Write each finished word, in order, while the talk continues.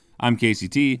I'm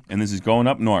KCT, and this is Going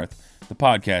Up North, the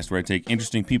podcast where I take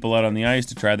interesting people out on the ice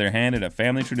to try their hand at a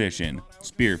family tradition,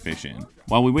 spearfishing.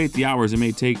 While we wait the hours it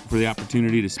may take for the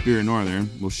opportunity to spear a northern,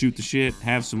 we'll shoot the shit,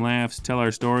 have some laughs, tell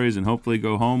our stories, and hopefully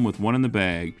go home with one in the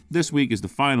bag. This week is the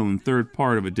final and third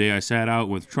part of a day I sat out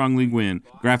with Trung Le Nguyen,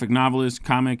 graphic novelist,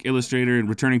 comic, illustrator, and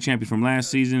returning champion from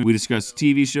last season. We discussed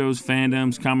TV shows,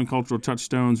 fandoms, common cultural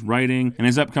touchstones, writing, and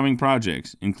his upcoming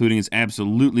projects, including his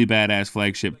absolutely badass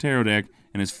flagship tarot deck,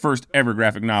 and his first ever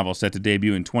graphic novel set to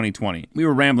debut in 2020. We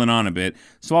were rambling on a bit,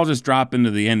 so I'll just drop into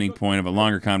the ending point of a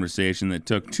longer conversation that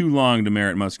took too long to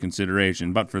merit much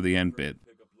consideration, but for the end bit.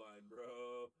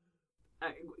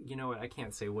 You know what, I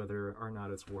can't say whether or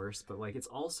not it's worse, but like it's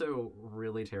also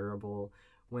really terrible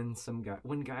when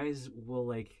when guys will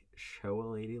like show a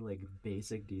lady like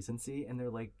basic decency and they're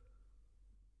like,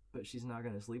 but she's not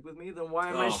gonna sleep with me, then why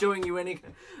am I showing you any?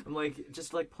 I'm like,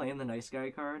 just like playing the nice guy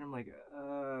card. I'm like,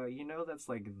 that's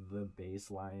like the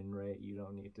baseline, right? You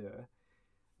don't need to,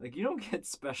 like, you don't get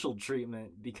special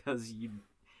treatment because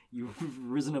you've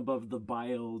risen above the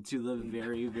bile to the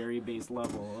very, very base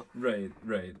level. Right.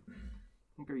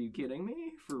 Like, are you kidding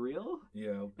me? For real?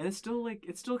 Yeah. And it's still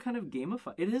kind of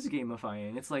gamifying. It is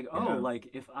gamifying. It's like, like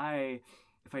if I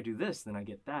do this, then I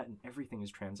get that, and everything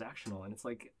is transactional. And it's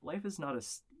like, life is not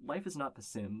The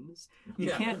Sims.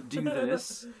 You can't do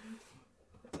this.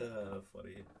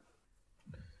 Funny.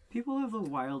 People have the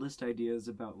wildest ideas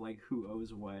about like who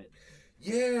owes what.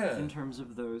 Yeah. In terms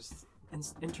of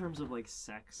like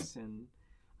sex, and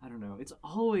I don't know. It's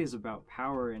always about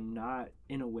power, and not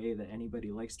in a way that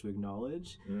anybody likes to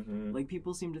acknowledge. Mm-hmm. Like,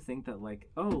 people seem to think that like,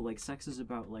 like sex is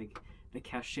about like the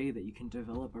cachet that you can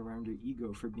develop around your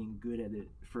ego for being good at it,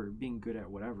 for being good at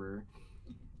whatever.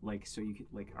 Like, so you could,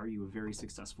 like, are you a very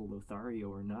successful Lothario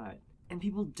or not? And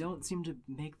people don't seem to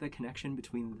make the connection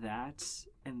between that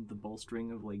and the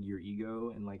bolstering of like your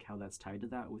ego, and like how that's tied to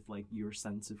that with like your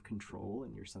sense of control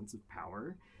and your sense of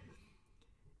power.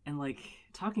 And like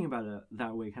talking about it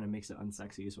that way kind of makes it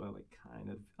unsexy, so I like kind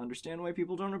of understand why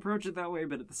people don't approach it that way,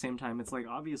 but at the same time it's like,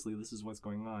 obviously this is what's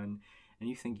going on, and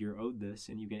you think you're owed this,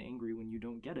 and you get angry when you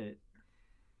don't get it.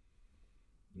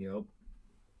 Yep.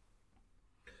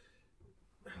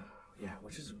 Yeah,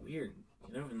 which is weird,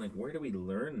 and like, where do we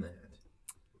learn that?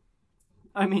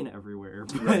 I mean, everywhere.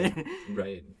 But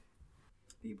Right.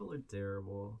 People are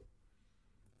terrible.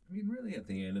 I mean, really, at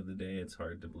the end of the day, it's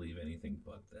hard to believe anything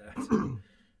but that.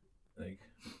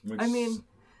 I mean,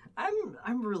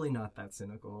 I'm really not that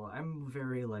cynical. I'm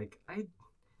very like,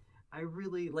 I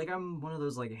really like, I'm one of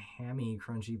those like hammy,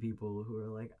 crunchy people who are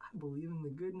like, I believe in the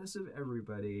goodness of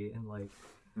everybody, and like,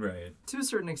 right, to a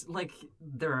certain extent, like,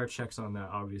 there are checks on that,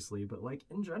 obviously, but like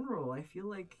in general, I feel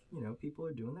like, people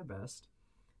are doing their best,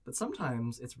 but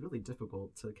sometimes it's really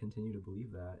difficult to continue to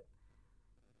believe that.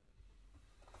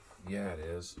 Yeah, it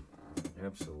is.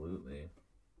 Absolutely.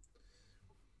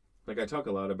 Like, I talk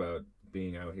a lot about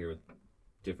being out here with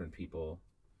different people,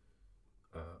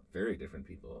 very different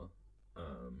people,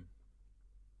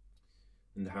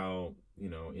 and how,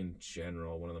 in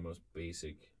general, one of the most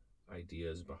basic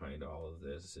ideas behind all of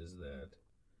this is that,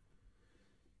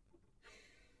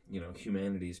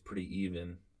 humanity is pretty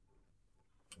even,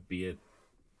 be it,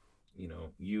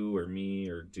 you or me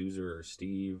or Doozer or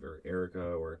Steve or Erica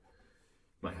or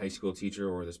my high school teacher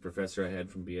or this professor I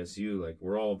had from BSU. Like,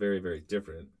 we're all very, very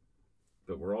different,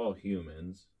 but we're all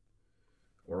humans.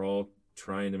 We're all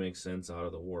trying to make sense out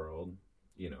of the world,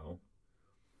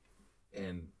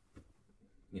 and,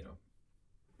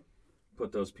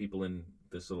 put those people in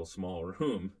this little small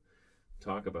room,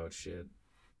 talk about shit,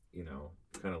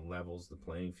 kind of levels the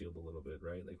playing field a little bit,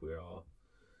 right? Like, we all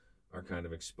are kind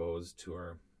of exposed to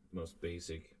our most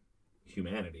basic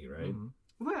humanity, right? Mm-hmm.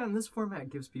 Well, and this format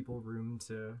gives people room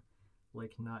to,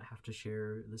 like, not have to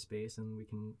share the space, and we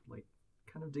can, like,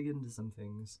 kind of dig into some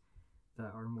things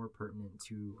that are more pertinent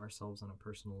to ourselves on a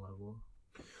personal level.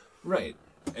 Right.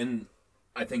 And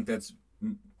I think that's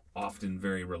often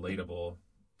very relatable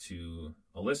to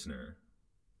a listener,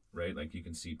 right? Like, you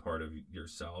can see part of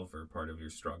yourself or part of your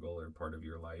struggle or part of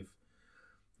your life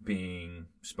being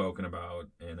spoken about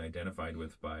and identified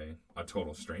with by a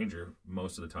total stranger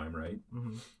most of the time, right?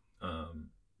 Mm-hmm.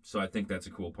 So I think that's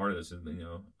a cool part of this,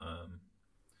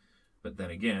 but then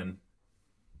again,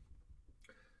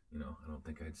 I don't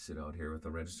think I'd sit out here with a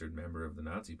registered member of the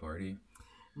Nazi Party.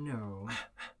 No.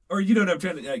 Or, what I'm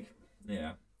trying to, like,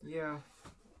 yeah. Yeah.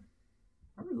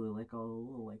 I really like all the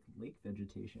little, like, lake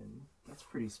vegetation. That's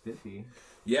pretty spiffy.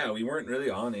 Yeah, we weren't really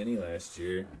on any last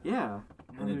year. Yeah.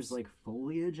 Now there's, like,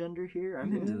 foliage under here.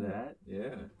 I'm into that.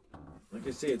 Yeah. Like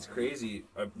I say, it's crazy.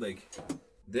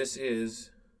 This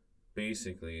is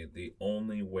basically the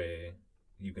only way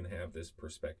you can have this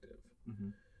perspective. Mm-hmm.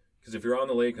 Because if you're on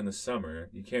the lake in the summer,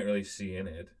 you can't really see in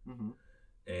it. Mm-hmm.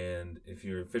 And if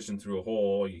you're fishing through a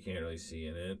hole, you can't really see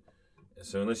in it.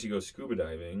 So unless you go scuba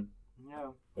diving,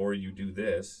 yeah, or you do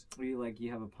this, or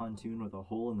you have a pontoon with a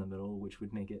hole in the middle, which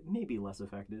would make it maybe less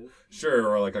effective. sure,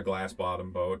 or like a glass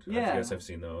bottom boat. Yeah. I guess I've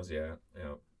seen those. Yeah.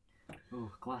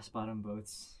 Oh, glass bottom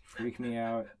boats freak me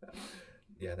out.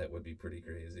 Yeah, that would be pretty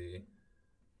crazy.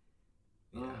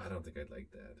 Yeah, Ugh. I don't think I'd like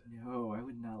that. No, I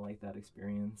would not like that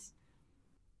experience.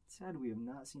 Sad we have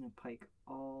not seen a pike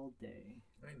all day.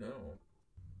 I know.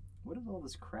 What is all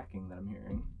this cracking that I'm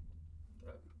hearing?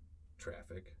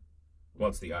 Traffic. Well,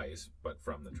 it's the ice, but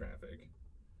from the traffic.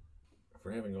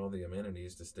 For having all the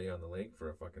amenities to stay on the lake for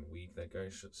a fucking week, that guy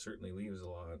certainly leaves a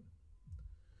lot.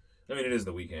 I mean, it is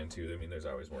the weekend, too. I mean, there's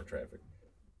always more traffic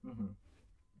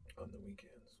Mm-hmm. on the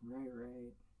weekends.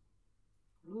 Right.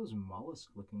 What are those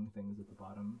mollusk-looking things at the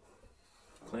bottom?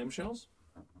 Clamshells?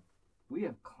 We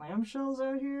have clamshells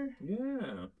out here?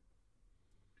 Yeah.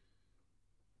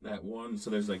 That one,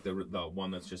 so there's like the one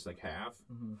that's just like half,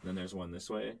 Mm-hmm. then there's one this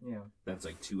way. Yeah. That's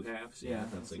like two halves. Yeah,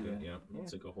 that's I like see a that.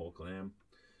 it's like a whole clam.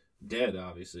 Dead,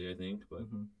 obviously, I think, but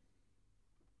Mm-hmm.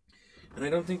 and I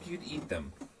don't think you'd eat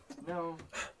them. No.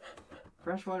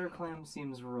 Freshwater clam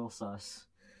seems real sus.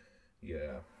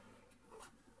 Yeah.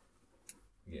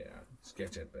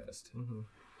 Sketch at best. Mm-hmm.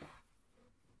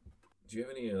 Do you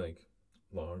have any like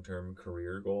long-term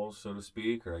career goals, so to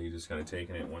speak, or are you just kind of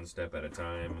taking it one step at a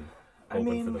time and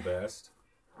hoping for the best?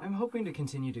 I'm hoping to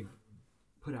continue to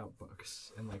put out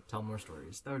books and like tell more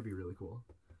stories. That would be really cool.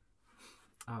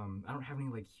 I don't have any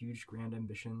like huge grand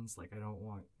ambitions. Like I don't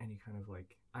want any kind of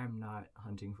like, I'm not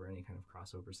hunting for any kind of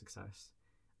crossover success.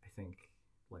 I think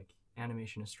like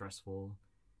animation is stressful.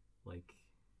 Like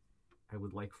I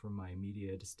would like for my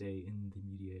media to stay in the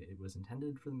media it was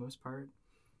intended for the most part.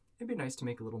 It'd be nice to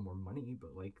make a little more money,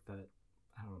 but like that,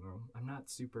 I don't know.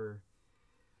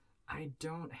 I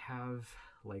don't have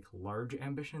like large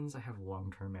ambitions. I have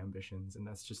long-term ambitions, and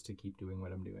that's just to keep doing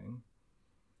what I'm doing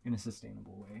in a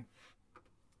sustainable way.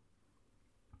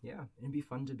 Yeah, it'd be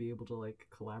fun to be able to like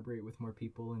collaborate with more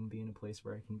people and be in a place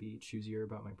where I can be choosier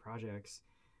about my projects.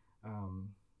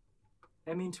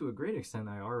 I mean, to a great extent,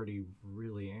 I already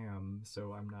really am,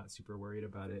 so I'm not super worried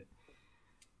about it.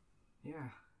 Yeah,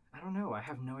 I don't know. I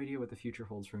have no idea what the future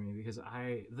holds for me because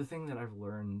the thing that I've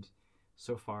learned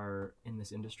so far in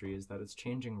this industry is that it's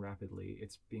changing rapidly.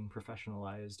 It's being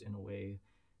professionalized in a way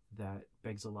that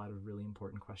begs a lot of really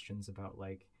important questions about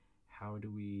like how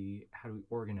do we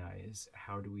organize?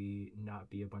 How do we not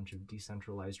be a bunch of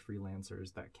decentralized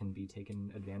freelancers that can be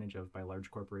taken advantage of by large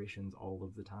corporations all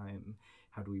of the time?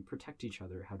 How do we protect each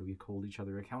other? How do we hold each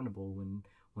other accountable when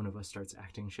one of us starts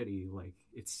acting shitty? Like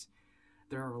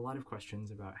there are a lot of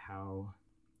questions about how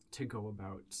to go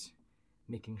about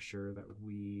making sure that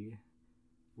we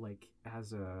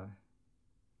as a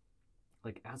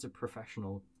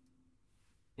professional,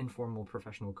 informal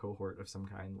professional cohort of some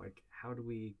kind, like how do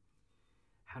we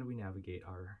navigate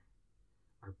our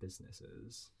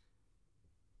businesses?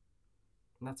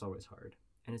 And that's always hard.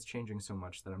 And it's changing so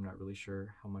much that I'm not really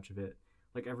sure how much of it,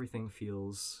 like everything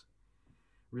feels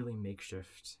really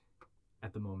makeshift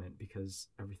at the moment because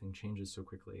everything changes so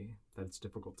quickly that it's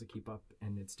difficult to keep up,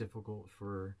 and it's difficult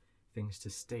for things to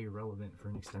stay relevant for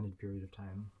an extended period of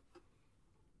time.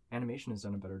 Animation has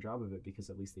done a better job of it because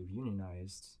at least they've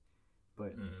unionized,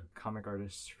 but comic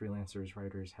artists, freelancers,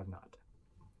 writers have not.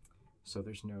 So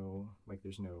there's no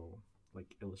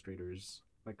illustrators,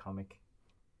 like comic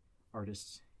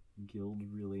artists guild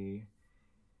really.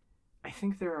 I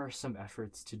think there are some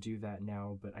efforts to do that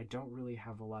now, but I don't really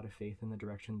have a lot of faith in the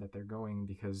direction that they're going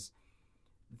because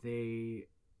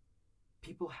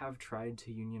people have tried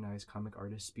to unionize comic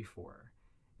artists before,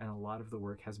 and a lot of the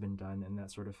work has been done, and that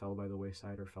sort of fell by the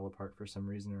wayside or fell apart for some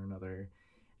reason or another,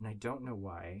 and I don't know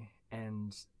why.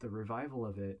 And the revival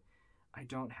of it, I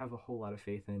don't have a whole lot of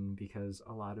faith in because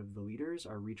a lot of the leaders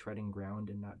are retreading ground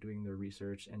and not doing their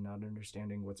research and not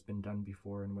understanding what's been done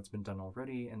before and what's been done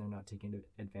already, and they're not taking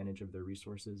advantage of their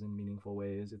resources in meaningful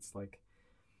ways.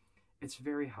 It's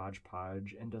very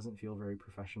hodgepodge and doesn't feel very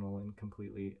professional and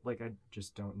completely, like, I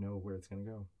just don't know where it's going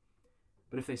to go.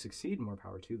 But if they succeed, more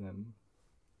power to them.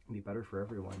 It'd be better for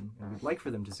everyone, and we'd like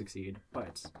for them to succeed,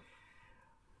 but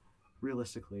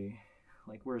realistically,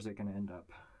 like, where is it going to end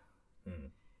up?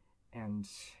 And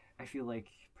I feel like,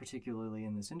 particularly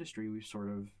in this industry, we've sort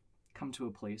of come to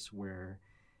a place where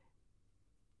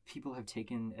people have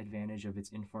taken advantage of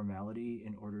its informality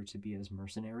in order to be as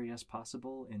mercenary as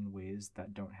possible in ways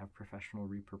that don't have professional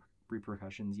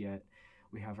repercussions yet.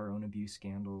 We have our own abuse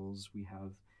scandals. We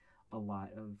have a lot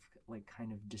of like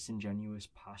kind of disingenuous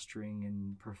posturing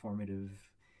and performative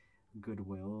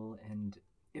goodwill, and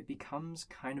it becomes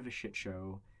kind of a shit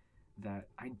show that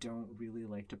I don't really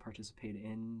like to participate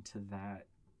in to that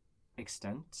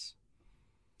extent.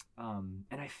 And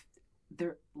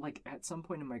there, like, at some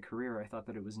point in my career, I thought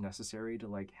that it was necessary to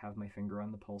like have my finger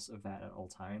on the pulse of that at all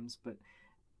times, but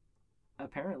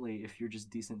apparently if you're just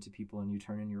decent to people and you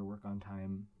turn in your work on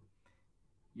time,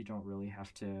 you don't really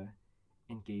have to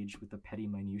engage with the petty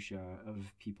minutia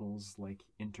of people's like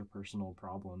interpersonal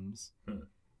problems.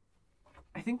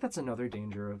 I think that's another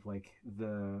danger of like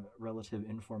the relative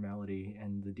informality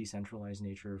and the decentralized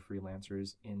nature of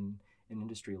freelancers in an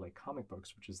industry like comic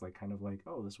books, which is like kind of like,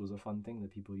 oh, this was a fun thing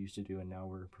that people used to do and now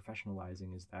we're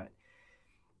professionalizing, is that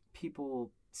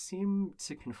people seem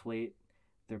to conflate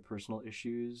their personal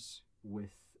issues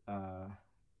with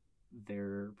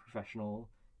their professional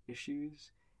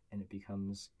issues, and it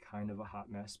becomes kind of a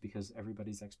hot mess because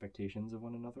everybody's expectations of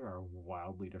one another are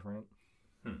wildly different.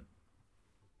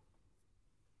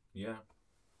 Yeah.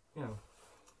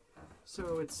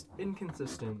 So it's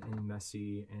inconsistent and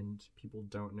messy, and people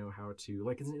don't know how to,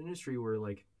 like, it's an industry where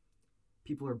like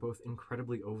people are both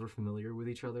incredibly overfamiliar with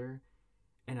each other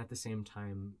and at the same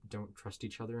time don't trust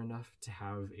each other enough to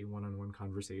have a one-on-one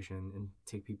conversation and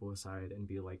take people aside and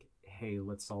be like, hey,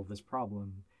 let's solve this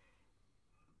problem.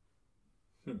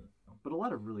 But a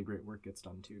lot of really great work gets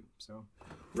done too. So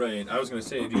Right. I was going to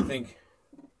say, do you think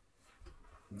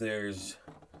there's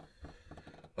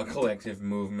a collective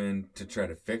movement to try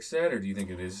to fix that, or do you think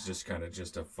it is just kind of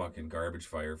just a fucking garbage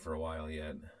fire for a while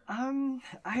yet?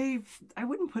 I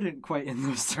wouldn't put it quite in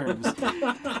those terms.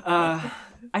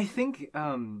 I think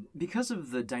because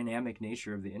of the dynamic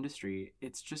nature of the industry,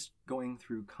 it's just going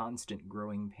through constant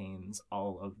growing pains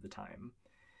all of the time.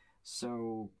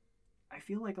 So I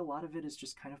feel like a lot of it is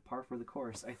just kind of par for the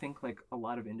course. I think like a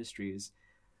lot of industries,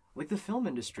 like the film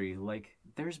industry, like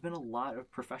there's been a lot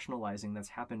of professionalizing that's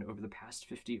happened over the past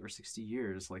 50 or 60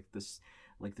 years. Like this,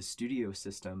 like the studio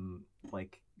system,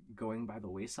 like going by the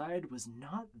wayside was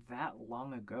not that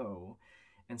long ago.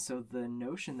 And so the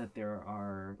notion that there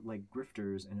are like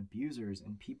grifters and abusers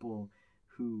and people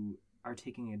who are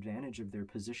taking advantage of their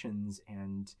positions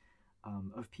and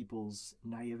of people's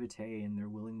naivete and their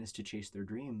willingness to chase their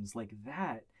dreams, like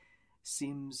that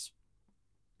seems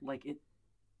like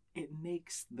it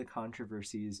makes the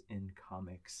controversies in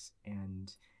comics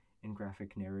and in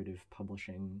graphic narrative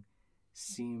publishing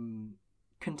seem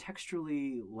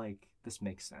contextually like this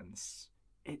makes sense.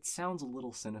 It sounds a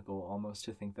little cynical almost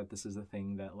to think that this is a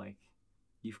thing that like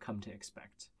you've come to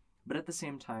expect. But at the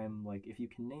same time, like if you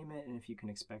can name it and if you can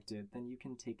expect it, then you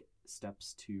can take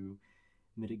steps to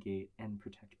mitigate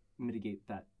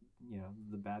that, you know,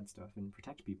 the bad stuff and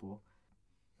protect people.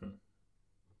 I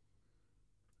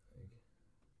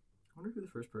wonder who the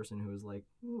first person who was like,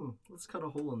 let's cut a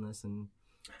hole in this and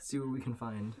see what we can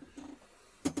find.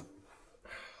 Oh,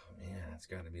 man, it's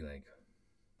got to be like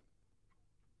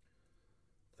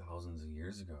thousands of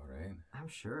years ago, right? I'm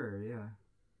sure, yeah.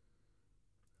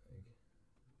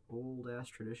 Old ass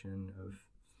tradition of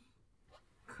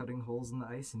cutting holes in the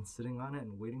ice and sitting on it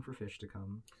and waiting for fish to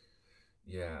come.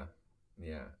 Yeah.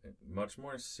 Much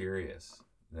more serious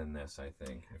than this, I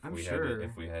think.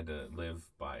 If we had to live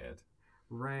by it.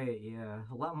 Right, yeah.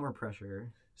 A lot more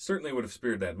pressure. Certainly would have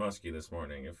speared that muskie this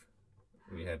morning if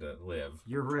we had to live.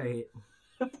 You're right.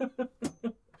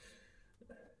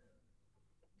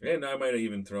 And I might have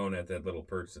even thrown at that little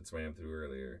perch that swam through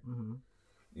earlier. Mm-hmm.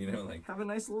 You know, like... have a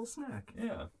nice little snack.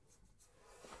 Yeah.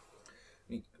 I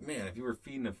mean, man, if you were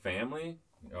feeding a family,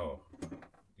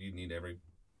 you'd need every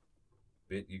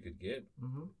bit you could get.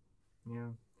 Mm-hmm.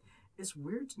 Yeah. It's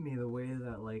weird to me the way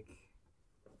that, like,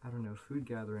 I don't know, food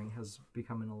gathering has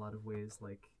become in a lot of ways,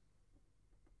 like,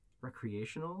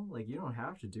 recreational. Like, you don't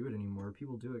have to do it anymore.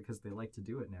 People do it because they like to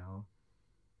do it now.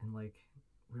 And, like,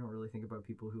 we don't really think about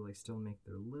people who, like, still make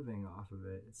their living off of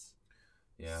it. It's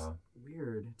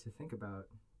weird to think about.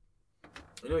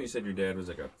 You know, you said your dad was,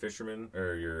 like, a fisherman,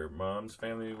 or your mom's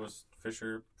family was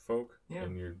fisher folk? Yeah.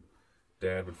 And your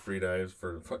dad would free dive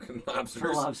for fucking lobsters?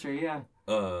 For lobster, yeah.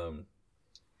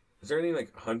 Is there any,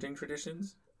 like, hunting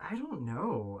traditions? I don't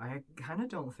know. I kind of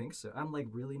don't think so. I'm, like,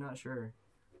 really not sure.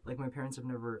 Like, my parents have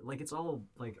never... Like, it's all,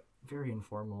 like, very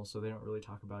informal, so they don't really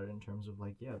talk about it in terms of,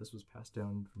 like, yeah, this was passed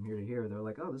down from here to here. They're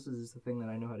like, oh, this is the thing that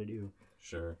I know how to do.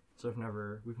 Sure. So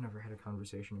we've never had a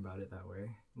conversation about it that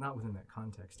way. Not within that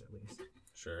context, at least.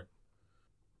 Sure.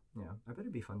 Yeah, I bet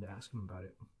it'd be fun to ask him about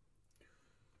it.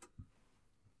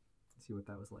 See what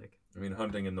that was like. I mean,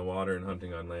 hunting in the water and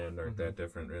hunting on land aren't that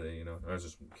different, really, you know? I was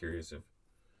just curious if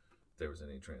there was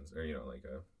any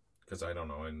Because I don't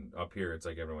know, and up here it's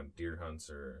like everyone deer hunts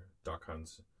or duck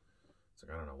hunts. It's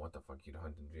like I don't know what the fuck you'd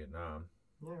hunt in Vietnam.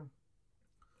 Yeah.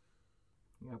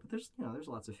 Yeah, but there's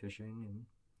lots of fishing, and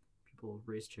people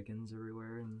raise chickens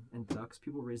everywhere, and ducks.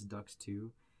 People raise ducks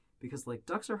too, because like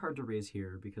ducks are hard to raise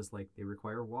here because like they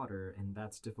require water, and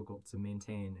that's difficult to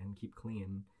maintain and keep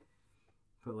clean.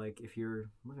 But like if you're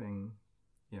living,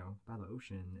 by the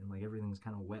ocean and like everything's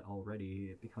kind of wet already,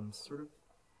 it becomes sort of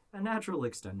a natural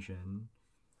extension.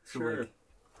 So, Sure. like,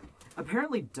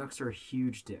 apparently ducks are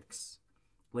huge dicks.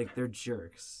 Like, they're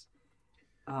jerks.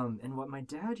 And what my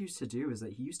dad used to do is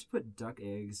that he used to put duck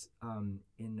eggs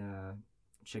in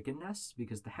chicken nests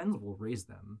because the hens will raise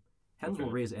them. Hens will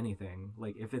raise anything.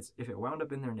 Like, if it wound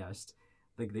up in their nest,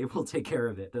 like, they will take care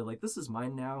of it. They're like, this is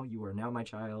mine now. You are now my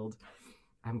child.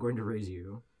 I'm going to raise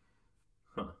you.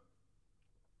 Huh.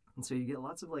 And so you get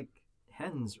lots of, like,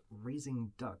 hens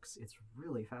raising ducks. It's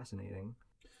really fascinating.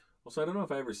 Also, I don't know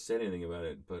if I ever said anything about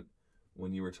it, but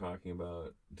when you were talking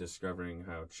about discovering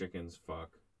how chickens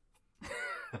fuck,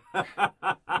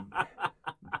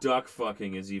 duck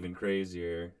fucking is even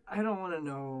crazier. I don't want to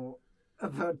know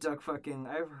about duck fucking.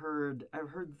 I've heard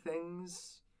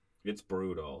things. It's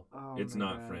brutal. Oh, it's my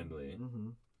not God. friendly. Mm-hmm.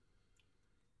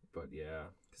 But yeah.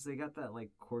 Because they got that,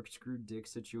 like, corkscrew dick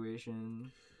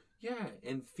situation. Yeah,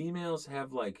 and females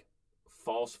have, like,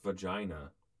 false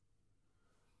vagina.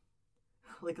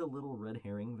 Like a little red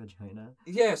herring vagina.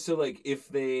 Yeah, so, like, if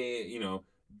they,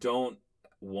 don't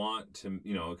want to,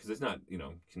 because it's not,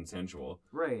 consensual.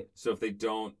 Right. So if they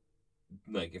don't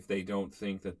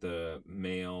think that the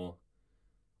male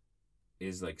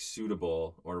is, like,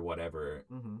 suitable or whatever,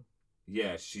 Mm-hmm.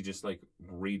 yeah, she just, like,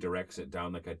 redirects it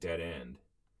down, like, a dead end.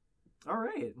 All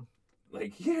right.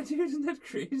 Like, yeah, dude, isn't that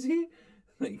crazy?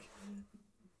 Like,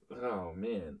 oh,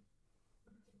 man.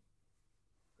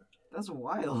 That's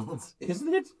wild.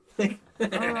 Isn't it? Like,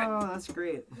 Oh, that's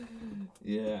great.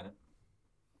 Yeah.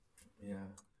 Yeah.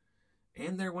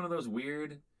 And they're one of those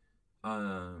weird,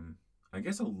 I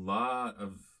guess a lot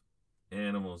of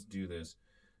animals do this,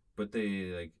 but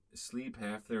they, like, sleep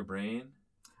half their brain.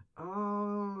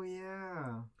 Oh,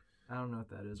 yeah. I don't know what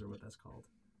that is or what that's called.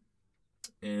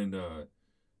 And,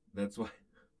 that's why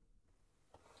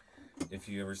if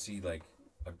you ever see, like,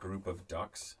 a group of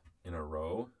ducks in a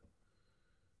row,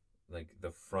 like,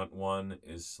 the front one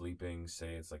is sleeping,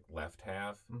 say it's, like, left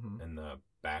half, Mm-hmm. and the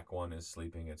back one is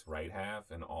sleeping its right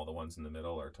half, and all the ones in the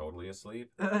middle are totally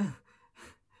asleep.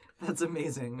 That's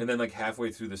amazing. And then, like,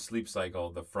 halfway through the sleep cycle,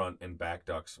 the front and back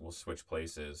ducks will switch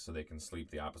places so they can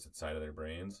sleep the opposite side of their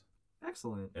brains.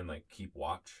 Excellent. And, like, keep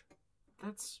watch.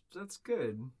 That's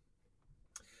good.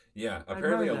 Yeah,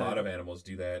 apparently a lot of animals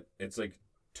do that. It's, like,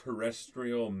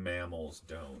 terrestrial mammals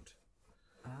don't.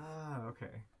 Ah,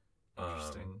 okay.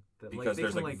 Interesting. Because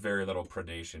there's, can, like, very little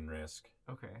predation risk.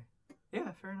 Okay.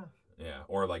 Yeah, fair enough. Yeah,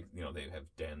 or, like, they have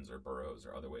dens or burrows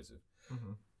or other ways of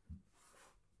Mm-hmm.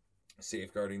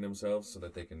 safeguarding themselves so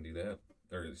that they can do that,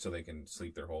 or so they can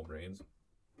sleep their whole brains.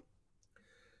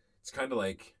 It's kind of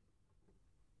like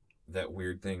that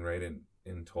weird thing, right, in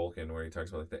Tolkien where he talks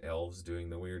about, like, the elves doing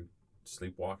the weird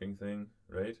sleepwalking thing,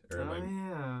 right? Or am I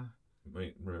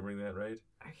remembering that right?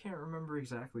 I can't remember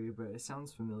exactly, but it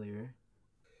sounds familiar.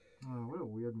 Oh, what a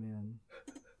weird man.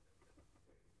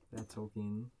 That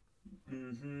Tolkien.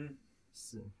 Mm-hmm.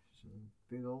 He's a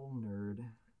big old nerd.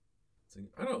 It's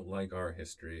like, I don't like our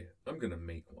history. I'm gonna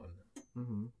make one.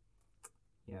 Mm-hmm.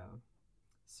 Yeah.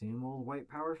 Same old white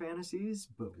power fantasies,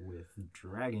 but with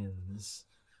dragons.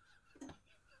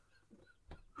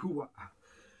 Hooah.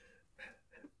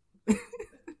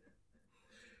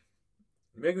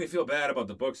 You make me feel bad about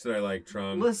the books that I like,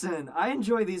 Trung. Listen, I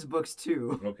enjoy these books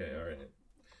too. Okay, all right.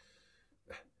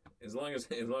 As long as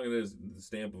there's the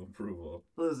stamp of approval.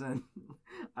 Listen,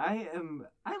 I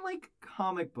like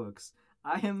comic books.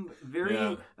 I am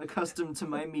very accustomed to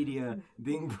my media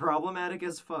being problematic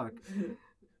as fuck.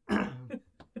 Funny.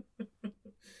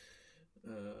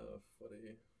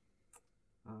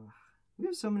 We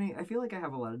have so many. I feel like I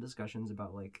have a lot of discussions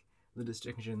about like the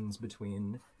distinctions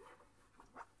between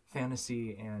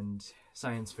fantasy and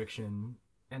science fiction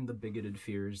and the bigoted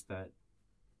fears that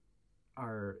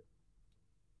kind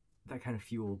of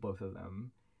fuel both of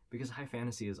them, because high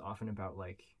fantasy is often about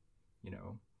like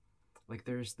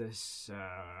there's this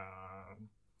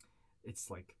it's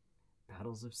like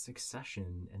battles of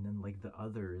succession, and then like the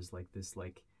other is like this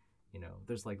like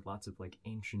there's like lots of like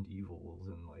ancient evils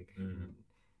and like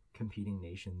competing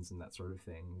nations and that sort of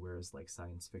thing, whereas like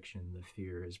science fiction, the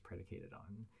fear is predicated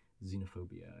on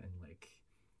xenophobia and like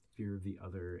fear of the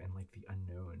other and like the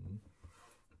unknown.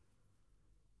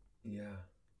 Yeah.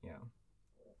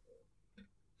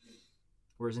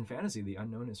 Whereas in fantasy, the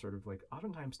unknown is sort of like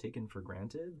oftentimes taken for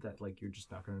granted, that like you're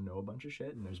just not going to know a bunch of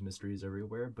shit and there's mysteries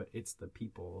everywhere, but it's the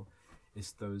people,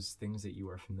 it's those things that you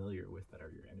are familiar with that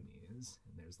are your enemies,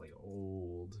 and there's like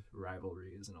old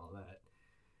rivalries and all that.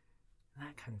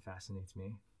 That kind of fascinates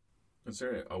me. Is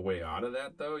there a way out of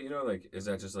that though? You know, like, is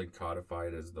that just like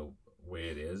codified as the way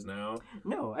it is now?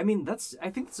 No, I mean, I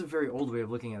think that's a very old way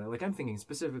of looking at it. Like, I'm thinking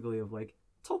specifically of like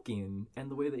Tolkien and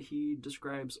the way that he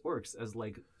describes orcs as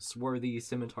like swarthy,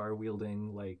 scimitar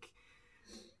wielding, like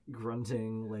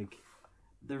grunting, like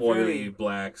they're oily, very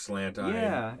black, slant-eyed.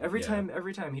 Yeah, every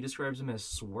time he describes them as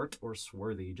swart or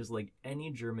swarthy, just like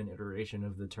any German iteration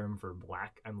of the term for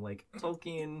black, I'm like,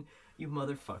 Tolkien, you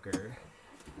motherfucker.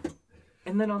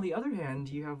 And then on the other hand,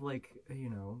 you have like,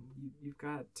 you know, you've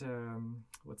got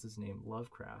what's his name,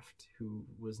 Lovecraft, who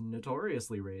was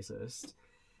notoriously racist.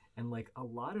 And, like, a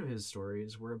lot of his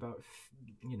stories were about,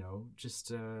 you know,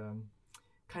 just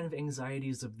kind of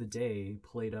anxieties of the day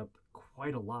played up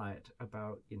quite a lot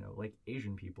about, you know, like,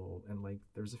 Asian people. And, like,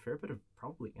 there's a fair bit of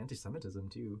probably anti-Semitism,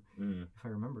 too, if I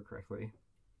remember correctly.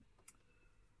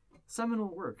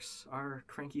 Seminal works. Our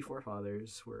cranky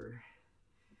forefathers were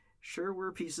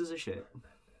pieces of shit.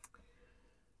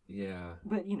 Yeah.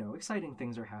 But, you know, exciting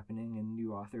things are happening, and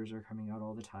new authors are coming out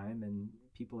all the time, and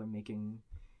people are making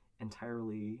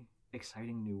entirely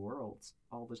exciting new worlds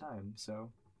all the time.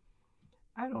 So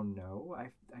I don't know,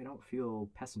 I don't feel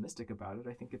pessimistic about it.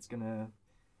 I think it's gonna,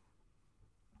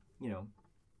 you know,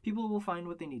 people will find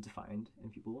what they need to find,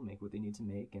 and people will make what they need to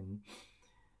make, and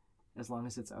as long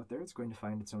as it's out there, it's going to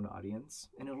find its own audience,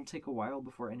 and it'll take a while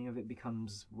before any of it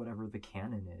becomes whatever the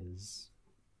canon is.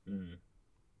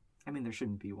 I mean, there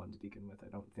shouldn't be one to begin with, I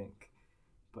don't think,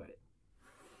 but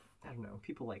I don't know,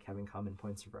 people like having common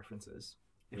points of references.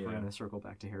 If we're going to circle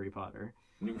back to Harry Potter.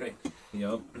 Right.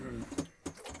 Yep.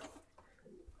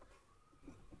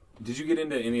 Did you get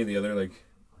into any of the other, like,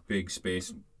 big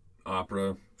space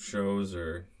opera shows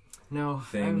or No,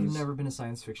 things? I've never been a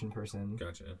science fiction person.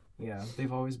 Gotcha. Yeah,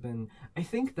 they've always been... I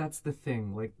think that's the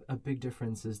thing. Like, a big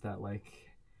difference is that, like,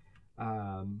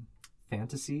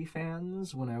 fantasy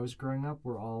fans, when I was growing up,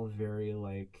 were all very,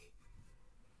 like,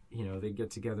 you know, they'd get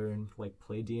together and, like,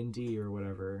 play D&D or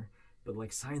whatever. But,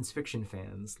 like, science fiction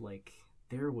fans, like,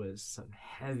 there was some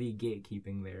heavy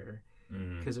gatekeeping there.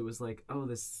 Because it was like, oh,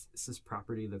 this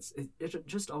property that's... It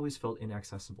just always felt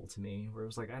inaccessible to me. Where it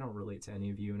was like, I don't relate to any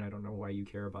of you, and I don't know why you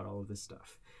care about all of this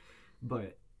stuff.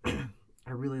 But I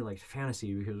really liked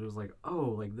fantasy because it was like,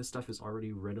 oh, like, this stuff is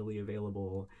already readily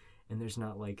available. And there's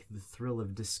not, like, the thrill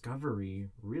of discovery,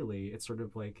 really. It's sort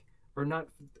of like... Or not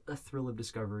a thrill of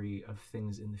discovery of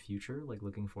things in the future, like,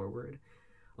 looking forward.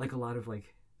 Like, a lot of,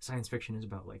 like... Science fiction is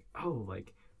about, like, oh,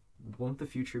 like, won't the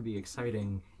future be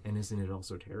exciting, and isn't it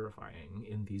also terrifying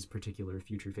in these particular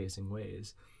future-facing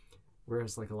ways?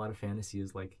 Whereas, like, a lot of fantasy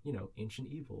is, like, you know,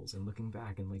 ancient evils and looking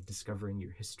back and, like, discovering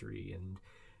your history and,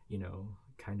 you know,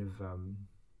 kind of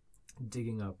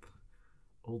digging up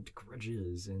old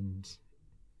grudges and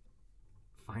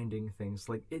finding things.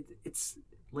 Like, it's,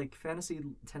 like, fantasy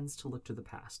tends to look to the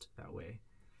past that way.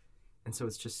 And so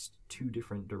it's just two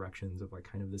different directions of, like,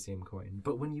 kind of the same coin.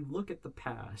 But when you look at the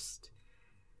past,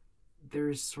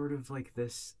 there's sort of, like,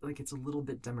 this... Like, it's a little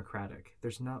bit democratic.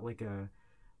 There's not, like, a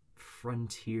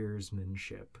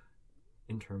frontiersmanship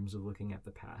in terms of looking at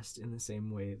the past in the same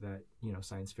way that, you know,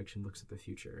 science fiction looks at the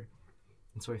future.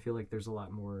 And so I feel like there's a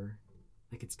lot more...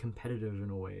 Like, it's competitive in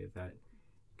a way that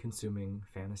consuming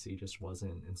fantasy just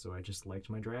wasn't. And so I just liked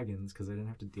my dragons because I didn't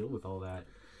have to deal with all that.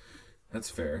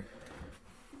 That's fair.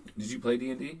 Did you play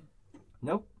D&D?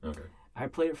 Nope. Okay. I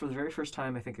played it for the very first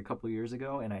time, I think, a couple years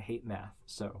ago, and I hate math.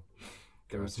 So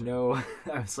there was no...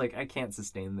 I was like, I can't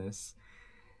sustain this.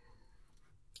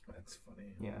 That's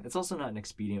funny. Yeah. It's also not an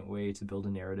expedient way to build a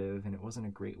narrative, and it wasn't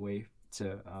a great way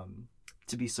to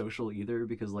be social either,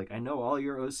 because, like, I know all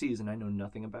your OCs, and I know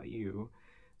nothing about you.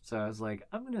 So I was like,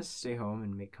 I'm going to stay home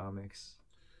and make comics.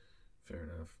 Fair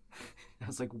enough. I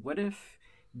was like, what if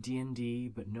D&D,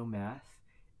 but no math,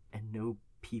 and no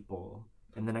people?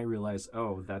 And then I realized,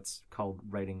 oh, that's called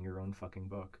writing your own fucking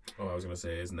book. Oh, I was going to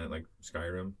say, isn't that like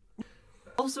Skyrim?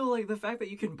 Also, like, the fact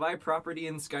that you can buy property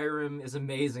in Skyrim is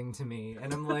amazing to me.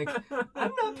 And I'm like,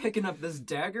 I'm not picking up this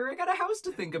dagger. I got a house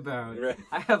to think about. Right.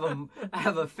 I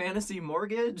have a fantasy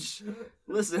mortgage.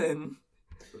 Listen,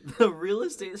 the real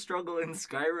estate struggle in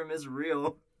Skyrim is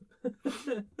real.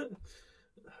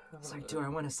 It's like, do I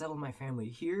want to settle my family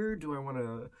here? Do I want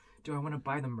to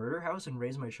buy the murder house and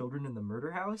raise my children in the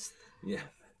murder house? Yeah.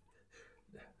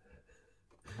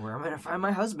 Where am I going to find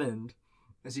my husband?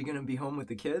 Is he going to be home with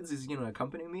the kids? Is he going to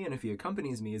accompany me? And if he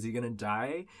accompanies me, is he going to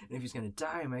die? And if he's going to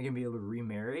die, am I going to be able to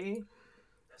remarry?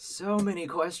 So many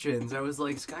questions. I was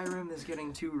like, Skyrim is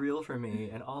getting too real for me,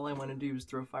 and all I want to do is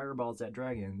throw fireballs at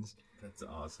dragons. That's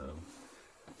awesome.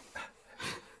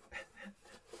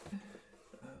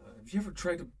 Have you ever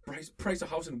tried to price a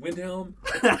house in Windhelm?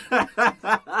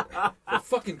 The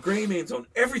fucking Greymans own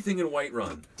everything in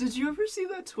Whiterun. Did you ever see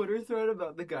that Twitter thread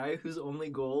about the guy whose only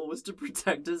goal was to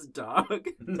protect his dog?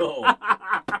 No.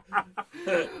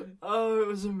 Oh, it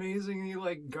was amazing. He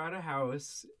like got a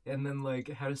house and then like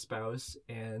had a spouse,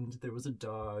 and there was a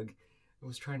dog. It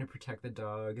was trying to protect the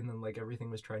dog, and then like everything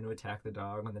was trying to attack the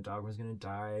dog, and the dog was gonna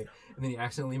die, and then he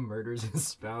accidentally murders his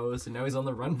spouse, and now he's on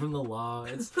the run from the law.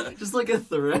 It's just like a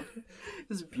thread.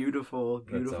 It's beautiful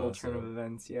awesome. Turn of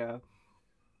events. Yeah.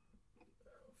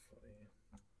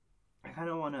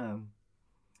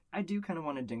 I do kind of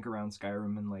want to dink around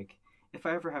Skyrim, and like if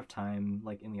I ever have time,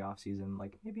 like in the off season,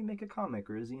 like maybe make a comic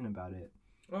or a zine about it.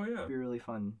 Oh yeah. It'd be really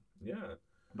fun. Yeah.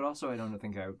 But also, I don't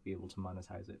think I would be able to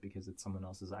monetize it because it's someone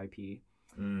else's IP.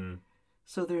 Mm.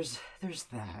 So there's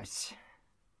that.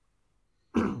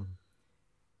 And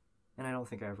I don't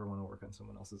think I ever want to work on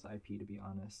someone else's IP, to be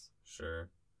honest. Sure.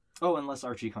 Oh, unless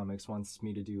Archie Comics wants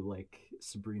me to do, like,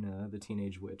 Sabrina the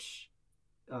Teenage Witch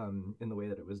in the way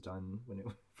that it was done when it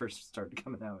first started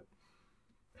coming out.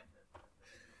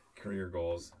 Career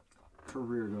goals.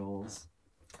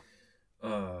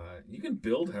 You can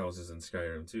build houses in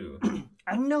Skyrim too.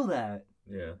 I know that.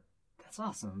 Yeah. That's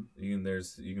awesome. You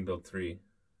can build 3.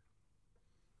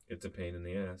 It's a pain in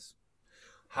the ass.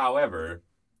 However,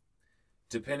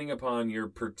 depending upon your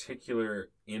particular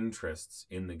interests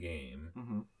in the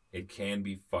game, it can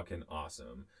be fucking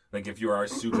awesome. Like if you are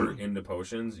super into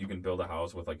potions, you can build a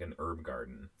house with like an herb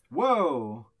garden.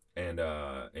 Whoa. And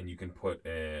you can put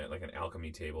like an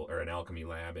alchemy table or an alchemy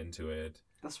lab into it.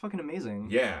 That's fucking amazing.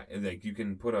 Yeah, and like you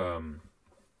can put an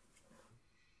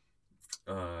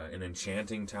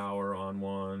enchanting tower on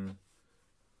one.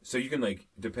 So you can like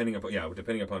depending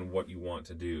upon what you want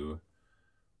to do,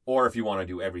 or if you want to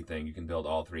do everything, you can build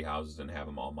all 3 houses and have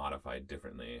them all modified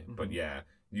differently. Mm-hmm. But yeah,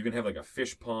 you can have like a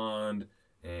fish pond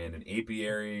and an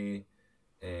apiary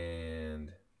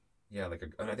and yeah,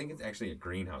 and I think it's actually a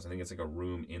greenhouse. I think it's like a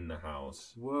room in the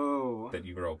house. Whoa. That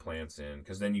you grow plants in,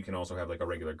 because then you can also have like a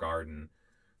regular garden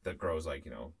that grows like,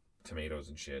 tomatoes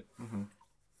and shit. Mm-hmm.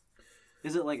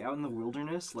 Is it like out in the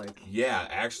wilderness? Like yeah,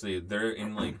 actually they're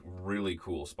in like really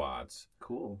cool spots.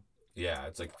 Cool. Yeah,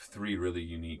 it's like 3 really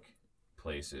unique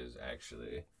places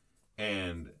actually.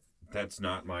 And that's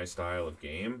not my style of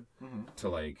game to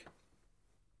like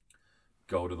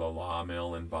go to the law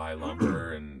mill and buy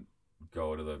lumber and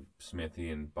go to the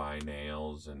smithy and buy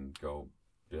nails and go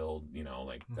build,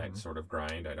 that sort of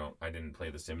grind. I didn't play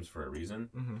The Sims for a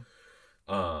reason.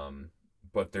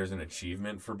 But there's an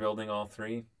achievement for building all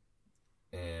 3.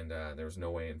 And there was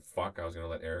no way in fuck I was going to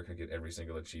let Erica get every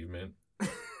single achievement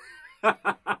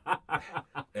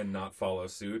and not follow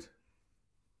suit.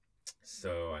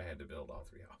 So I had to build all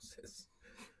 3 houses.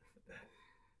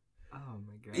 Oh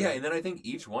my god. Yeah, and then I think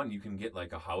each one you can get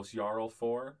like a house jarl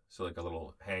for. So like a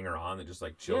little hanger-on that just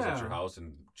like chills at your house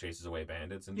and chases away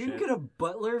bandits and shit. You can get a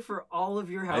butler for all of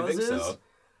your houses? I think so.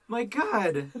 My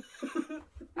god.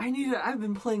 I've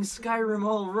been playing Skyrim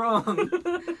all wrong.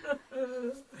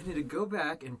 I need to go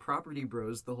back and property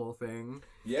bros the whole thing.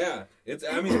 Yeah, it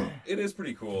is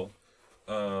pretty cool.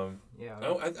 Yeah.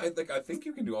 I think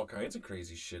you can do all kinds of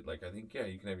crazy shit. Like I think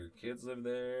you can have your kids live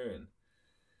there and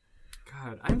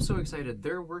God, I'm so excited.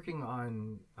 They're working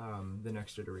on the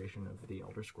next iteration of the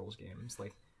Elder Scrolls games,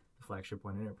 like the flagship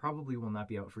one, and it probably will not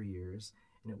be out for years,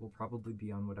 and it will probably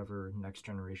be on whatever next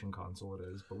generation console it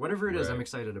is. But whatever it is, I'm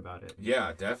excited about it.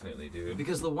 Yeah, definitely, dude.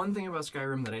 Because the one thing about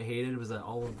Skyrim that I hated was that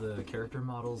all of the character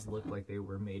models looked like they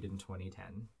were made in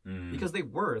 2010. Because they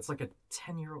were. It's like a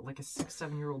 10-year-old, like a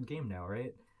 6-7-year-old game now,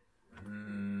 right?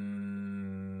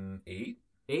 8?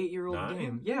 8-year-old 9?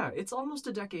 game. Yeah, it's almost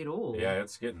a decade old. Yeah,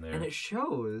 it's getting there. And it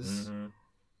shows. Mm-hmm.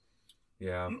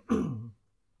 Yeah.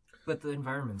 But the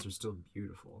environments are still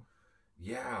beautiful.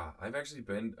 Yeah,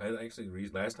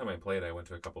 last time I played, I went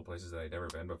to a couple places that I'd never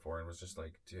been before and was just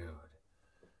like, dude,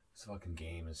 this fucking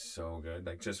game is so good.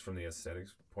 Like, just from the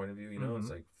aesthetics point of view, it's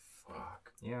like,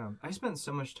 fuck. Yeah, I spent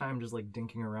so much time just, like,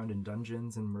 dinking around in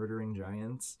dungeons and murdering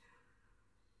giants.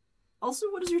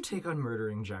 Also, what is your take on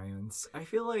murdering giants? I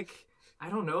feel like I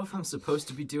don't know if I'm supposed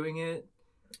to be doing it.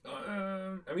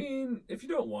 I mean, if you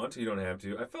don't want to, you don't have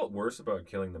to. I felt worse about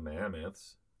killing the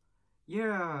mammoths.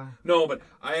 Yeah. No, but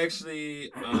I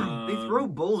actually... they throw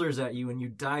boulders at you and you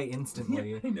die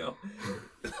instantly. Yeah, I know.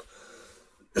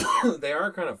 They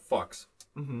are kind of fucks.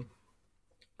 Mm-hmm.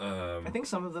 I think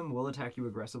some of them will attack you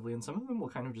aggressively, and some of them will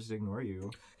kind of just ignore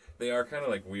you. They are kind of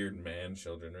like weird man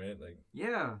children, right? Like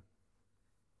yeah,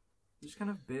 they're just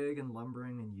kind of big and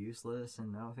lumbering and useless,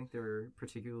 and I don't think they're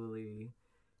particularly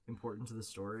important to the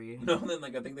story. No, then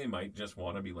like I think they might just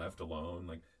want to be left alone.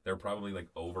 Like they're probably like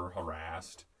over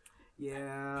harassed.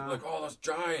 Yeah. Like, oh, those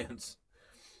giants.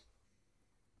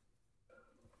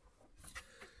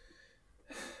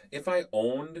 If I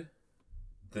owned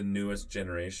the newest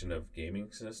generation of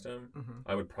gaming system,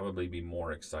 I would probably be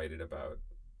more excited about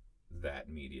that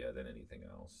media than anything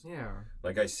else. Yeah.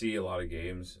 Like I see a lot of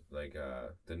games like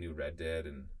the new Red Dead,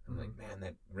 and I'm like, man,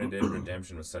 that Red Dead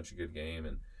Redemption was such a good game,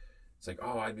 and it's like,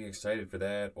 oh, I'd be excited for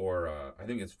that. Or I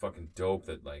think it's fucking dope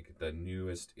that like the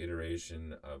newest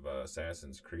iteration of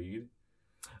Assassin's Creed.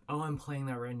 Oh, I'm playing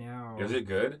that right now. Is it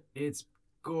good? It's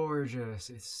gorgeous.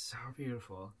 It's so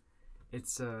beautiful.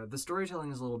 It's the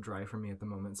storytelling is a little dry for me at the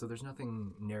moment, so there's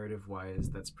nothing narrative-wise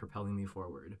that's propelling me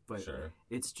forward. But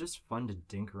it's just fun to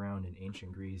dink around in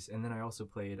ancient Greece. And then I also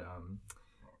played,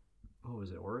 what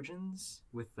was it, Origins?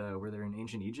 With where they're in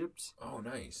ancient Egypt. Oh,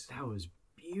 nice. That was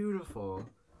beautiful.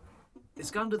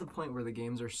 It's gotten to the point where the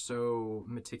games are so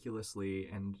meticulously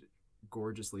and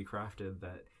gorgeously crafted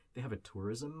that they have a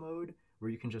tourism mode where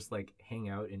you can just like hang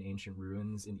out in ancient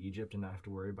ruins in Egypt and not have to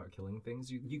worry about killing things.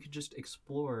 You could just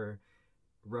explore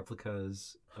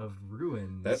replicas of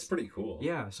ruins. That's pretty cool.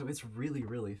 Yeah, so it's really,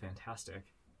 really fantastic.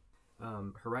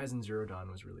 Horizon Zero Dawn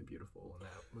was really beautiful when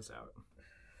that was out.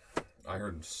 I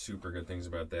heard super good things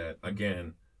about that.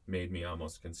 Again, made me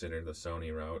almost consider the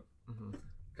Sony route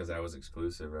because that was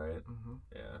exclusive, right?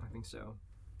 Yeah, I think so.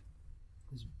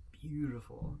 It's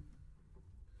beautiful.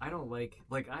 I don't like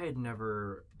I've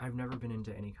never been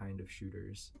into any kind of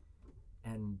shooters,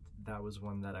 and that was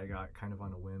one that I got kind of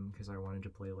on a whim because I wanted to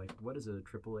play like, what is a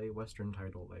AAA Western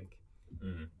title like,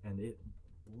 and it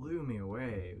blew me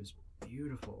away. It was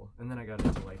beautiful. And then I got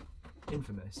into like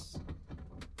Infamous.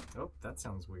 Oh, that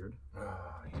sounds weird. Oh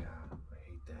yeah, I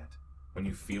hate that. When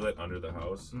you feel it under the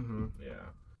house. Yeah.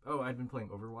 Oh, I'd been playing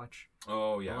Overwatch.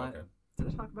 Oh yeah. Okay. Did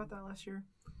I talk about that last year?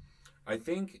 I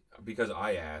think because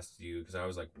I asked you, because I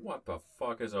was like, what the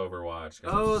fuck is Overwatch?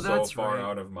 Oh, it's that's so far right.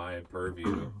 out of my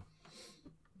purview.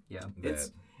 Yeah,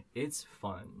 it's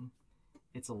fun.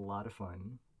 It's a lot of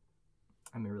fun.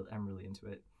 I'm really into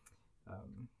it.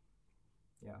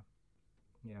 Yeah.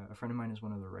 A friend of mine is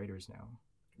one of the writers now.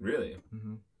 Really?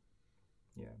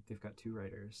 Yeah, they've got 2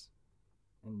 writers,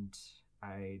 and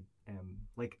I am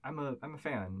like, I'm a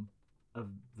fan of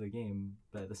the game,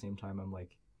 but at the same time, I'm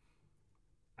like,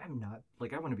 I'm not,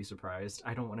 like, I want to be surprised.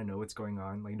 I don't want to know what's going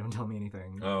on. Like, don't tell me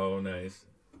anything. Oh, nice.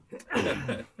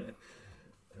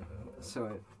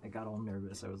 So I got all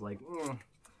nervous. I was like,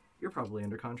 you're probably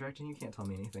under contract and you can't tell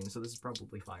me anything, so this is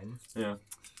probably fine. Yeah.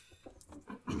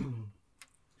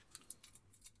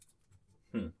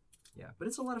 Yeah, but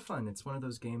it's a lot of fun. It's one of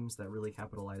those games that really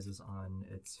capitalizes on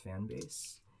its fan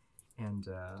base, and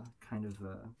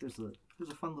there's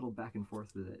a fun little back and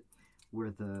forth with it, where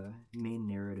the main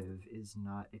narrative is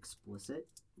not explicit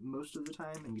most of the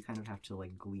time, and you kind of have to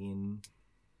like glean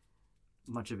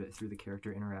much of it through the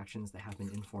character interactions that happen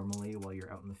informally while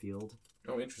you're out in the field.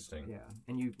 Oh, interesting. Yeah,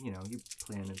 and you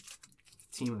play in a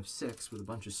team of 6 with a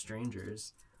bunch of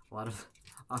strangers.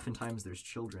 Oftentimes there's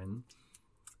children,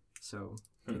 so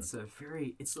it's a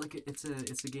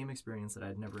game experience that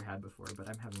I'd never had before. But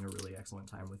I'm having a really excellent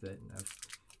time with it, and I've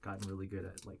gotten really good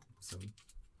at like some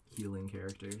healing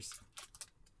characters.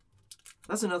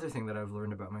 That's another thing that I've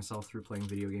learned about myself through playing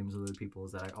video games with other people,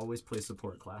 is that I always play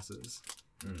support classes.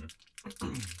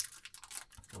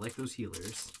 I like those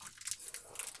healers.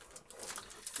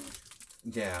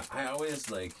 Yeah, I always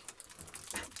like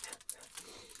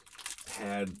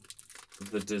had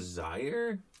the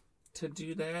desire to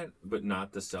do that, but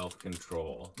not the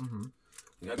self-control.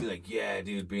 I'd be like, yeah,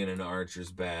 dude, being an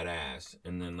archer's badass.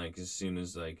 And then like as soon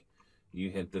as like you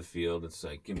hit the field, it's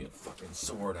like, give me a fucking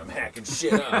sword, I'm hacking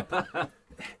shit up.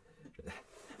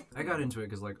 I got into it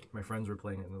because like my friends were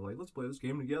playing it and they're like, let's play this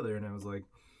game together, and I was like,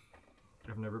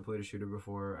 I've never played a shooter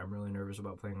before. I'm really nervous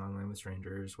about playing online with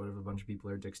strangers. What if a bunch of people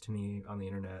are dicks to me on the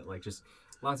internet? Like, just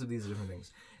lots of these different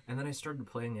things. And then I started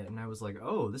playing it and I was like,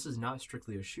 oh, this is not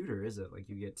strictly a shooter, is it? Like,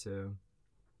 you get to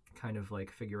kind of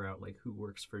like figure out like who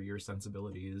works for your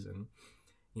sensibilities and,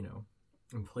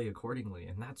 and play accordingly.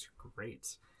 And that's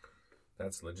great.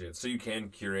 That's legit. So you can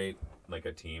curate like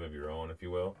a team of your own, if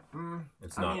you will.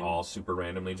 It's not all super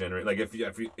randomly generated. Like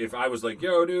if I was like,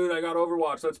 yo, dude, I got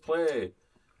Overwatch, let's play.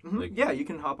 Like, yeah, you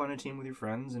can hop on a team with your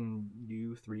friends, and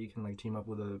you 3 can like team up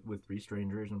with 3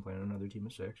 strangers and play on another team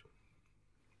of 6.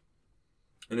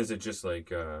 And is it just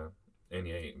like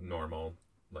any normal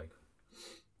like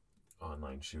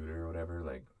online shooter or whatever,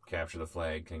 like capture the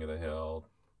flag, king of the hill,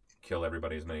 kill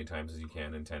everybody as many times as you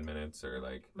can in 10 minutes, or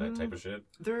like that type of shit?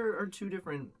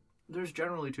 There's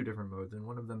generally two different modes, and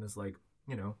one of them is like,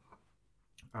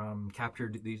 capture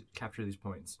these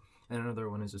points, and another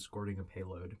one is escorting a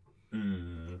payload.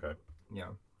 Okay. Yeah.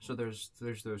 So there's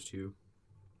those two,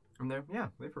 and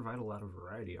they provide a lot of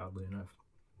variety. Oddly enough.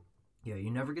 Yeah,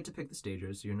 you never get to pick the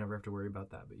stages, so you never have to worry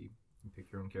about that. But you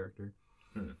pick your own character.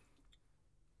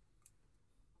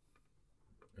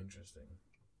 Interesting.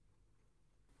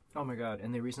 Oh my god!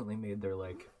 And they recently made their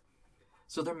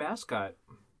their mascot,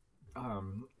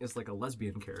 is like a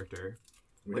lesbian character.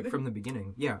 Really? Like from the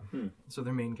beginning, yeah. So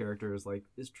their main character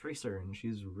is Tracer, and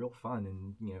she's real fun,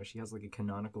 and she has like a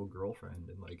canonical girlfriend,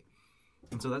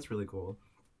 and so that's really cool.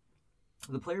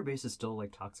 The player base is still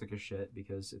like toxic as shit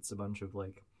because it's a bunch of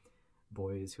like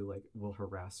boys who like will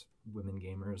harass women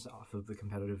gamers off of the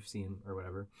competitive scene or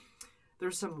whatever.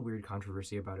 There's some weird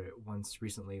controversy about it once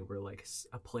recently where like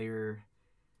a player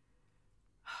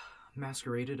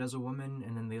masqueraded as a woman,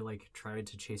 and then they like tried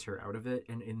to chase her out of it,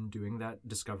 and in doing that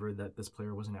discovered that this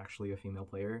player wasn't actually a female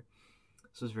player.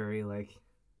 So it's very like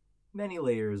many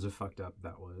layers of fucked up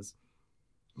that was,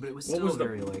 but it was still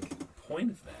very like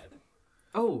point of that.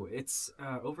 Oh, it's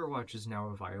Overwatch is now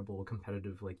a viable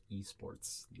competitive like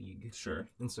esports league. Sure.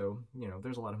 And so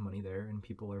there's a lot of money there, and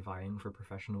people are vying for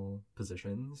professional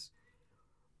positions,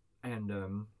 and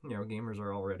gamers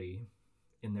are already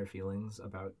in their feelings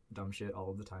about dumb shit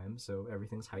all of the time, so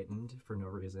everything's heightened for no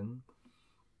reason.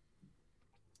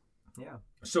 Yeah.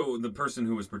 So the person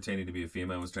who was pretending to be a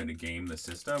female was trying to game the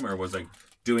system, or was like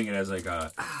doing it as like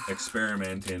a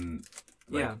experiment and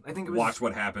like, I think it was, watch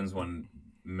what happens when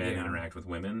men interact with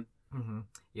women? Mm-hmm.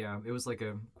 Yeah, it was like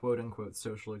a quote unquote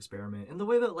social experiment, in the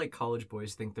way that like college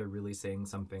boys think they're really saying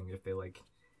something if they like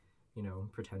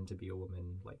pretend to be a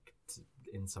woman like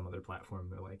in some other platform.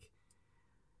 They're like,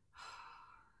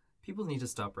 people need to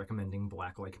stop recommending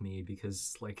Black Like Me,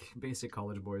 because like basic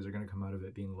college boys are going to come out of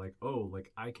it being like, oh,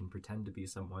 like I can pretend to be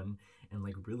someone and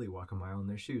like really walk a mile in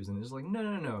their shoes. And it's like,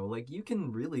 no, like you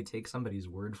can really take somebody's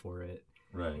word for it.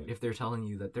 Right. If they're telling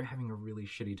you that they're having a really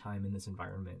shitty time in this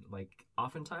environment, like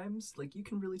oftentimes like you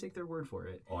can really take their word for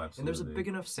it. Oh, absolutely. And there's a big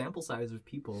enough sample size of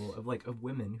people, of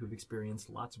women who've experienced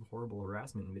lots of horrible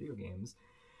harassment in video games.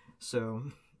 So,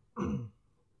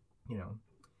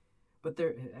 but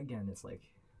there, again, it's like,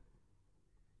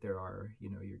 there are,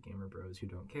 your gamer bros who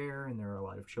don't care, and there are a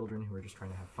lot of children who are just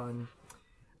trying to have fun.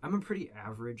 I'm a pretty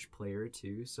average player,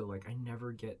 too, so, like, I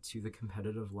never get to the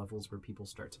competitive levels where people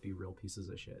start to be real pieces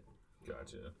of shit.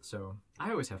 Gotcha. So,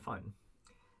 I always have fun.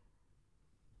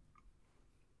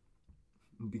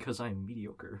 Because I'm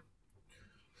mediocre.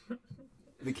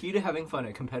 The key to having fun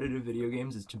at competitive video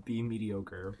games is to be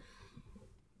mediocre.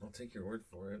 I'll take your word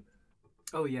for it.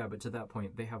 Oh yeah, but to that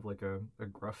point, they have like a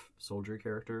gruff soldier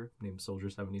character named Soldier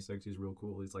 76. He's real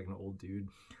cool. He's like an old dude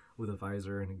with a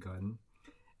visor and a gun.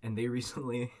 And they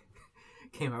recently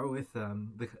came out with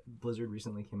Blizzard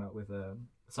recently came out with a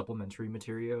supplementary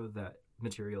material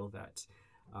that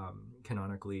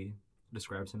canonically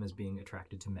describes him as being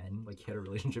attracted to men. Like he had a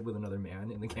relationship with another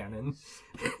man in the canon.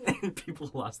 And people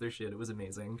lost their shit. It was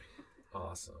amazing.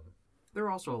 Awesome. There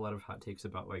are also a lot of hot takes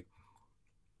about like,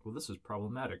 well, this is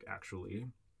problematic, actually,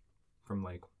 from,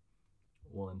 like,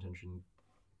 well-intentioned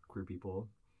queer people.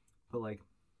 But, like,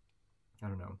 I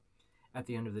don't know. At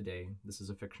the end of the day, this is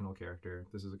a fictional character.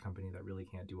 This is a company that really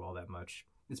can't do all that much.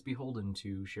 It's beholden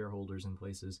to shareholders in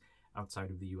places outside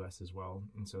of the U.S. as well.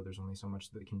 And so there's only so much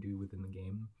that it can do within the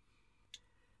game.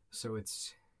 So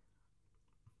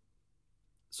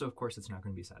of course, it's not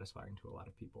going to be satisfying to a lot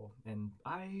of people. And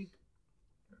I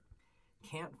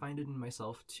can't find it in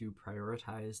myself to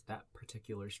prioritize that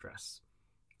particular stress.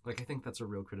 Like, I think that's a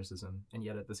real criticism, and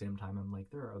yet at the same time, I'm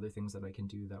like, there are other things that I can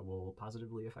do that will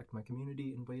positively affect my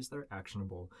community in ways that are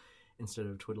actionable, instead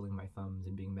of twiddling my thumbs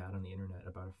and being mad on the internet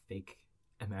about a fake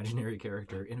imaginary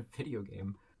character in a video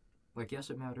game. Like, yes,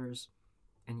 it matters,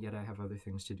 and yet I have other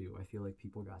things to do. I feel like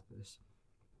people got this.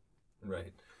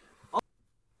 Right.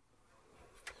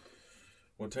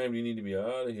 What time do you need to be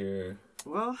out of here?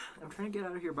 Well, I'm trying to get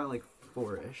out of here by like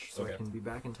 4-ish, so okay. I can be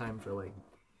back in time for like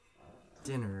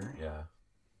dinner. Yeah.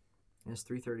 And it's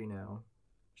 3:30 now.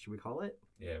 Should we call it?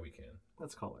 Yeah, we can.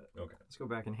 Let's call it. Okay. Let's go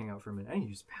back and hang out for a minute. I need to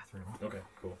use the bathroom. Okay,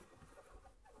 cool.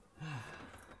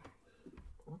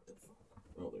 What the fuck?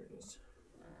 Oh, there it is.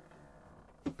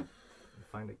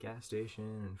 Find a gas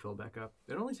station and fill back up.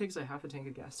 It only takes a half a tank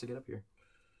of gas to get up here.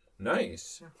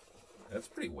 Nice. Yeah. That's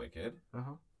pretty wicked.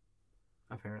 Uh-huh.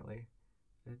 Apparently.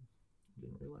 I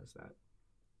didn't realize that.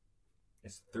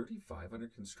 Is 35 under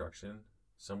construction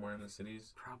somewhere in the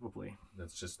cities? Probably.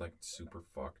 That's just like super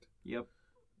fucked. Yep.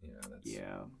 Yeah, that's...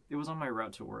 Yeah. It was on my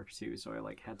route to work too, so I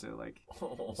like had to like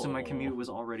so my commute was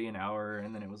already an hour,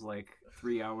 and then it was like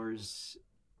 3 hours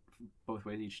both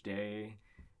ways each day,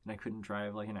 and I couldn't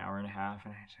drive like an hour and a half,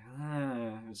 and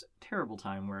it was a terrible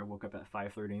time where I woke up at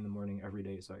 5:30 in the morning every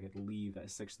day so I could leave at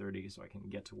 6:30 so I can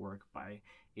get to work by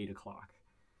 8 o'clock.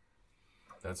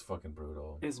 That's fucking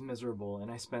brutal. It's miserable,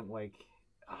 and I spent like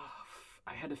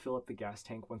I had to fill up the gas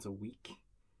tank once a week,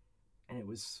 and it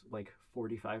was like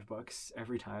 $45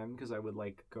 every time because I would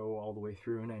like go all the way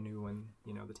through, and I knew when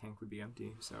the tank would be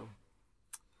empty. So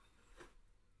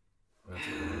that's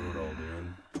brutal,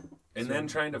 dude. And then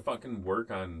trying to fucking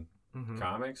work on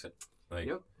comics, like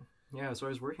yep, yeah. So I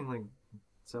was working like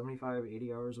 75,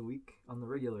 80 hours a week on the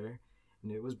regular,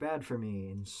 and it was bad for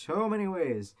me in so many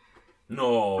ways.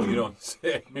 No, you don't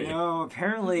say. No,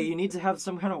 apparently you need to have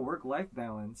some kind of work-life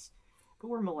balance. But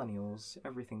we're millennials.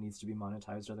 Everything needs to be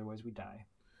monetized, otherwise we die.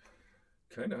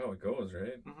 Kind of how it goes,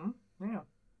 right? Yeah.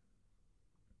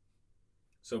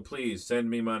 So please,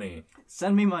 send me money.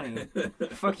 Send me money.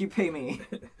 Fuck you, pay me.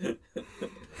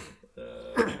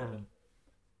 I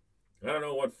don't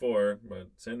know what for, but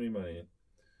send me money.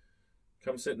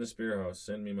 Come sit in the Spear House.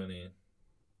 Send me money.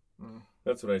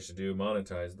 That's what I should do.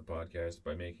 Monetize the podcast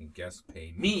by making guests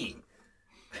pay me.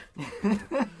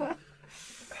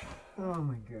 Oh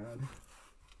my god.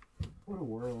 What a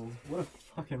world. What a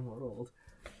fucking world.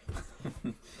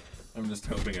 I'm just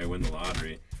hoping I win the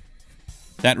lottery.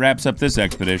 That wraps up this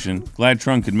expedition. Glad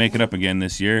Trunk could make it up again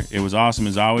this year. It was awesome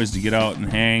as always to get out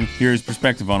and hang, hear his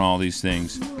perspective on all these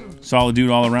things. Solid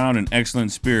dude all around and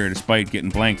excellent spirit despite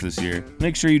getting blanked this year.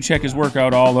 Make sure you check his work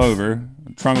out all over.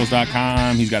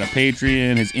 Trungles.com, he's got a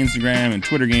Patreon, his Instagram and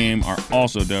Twitter game are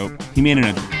also dope. He made an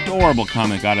adorable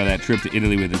comic out of that trip to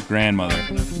Italy with his grandmother.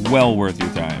 Well worth your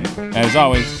time. As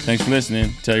always, thanks for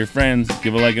listening. Tell your friends,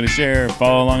 give a like and a share,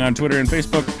 follow along on Twitter and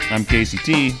Facebook. I'm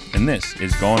KCT, and this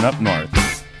is Going Up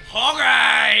North.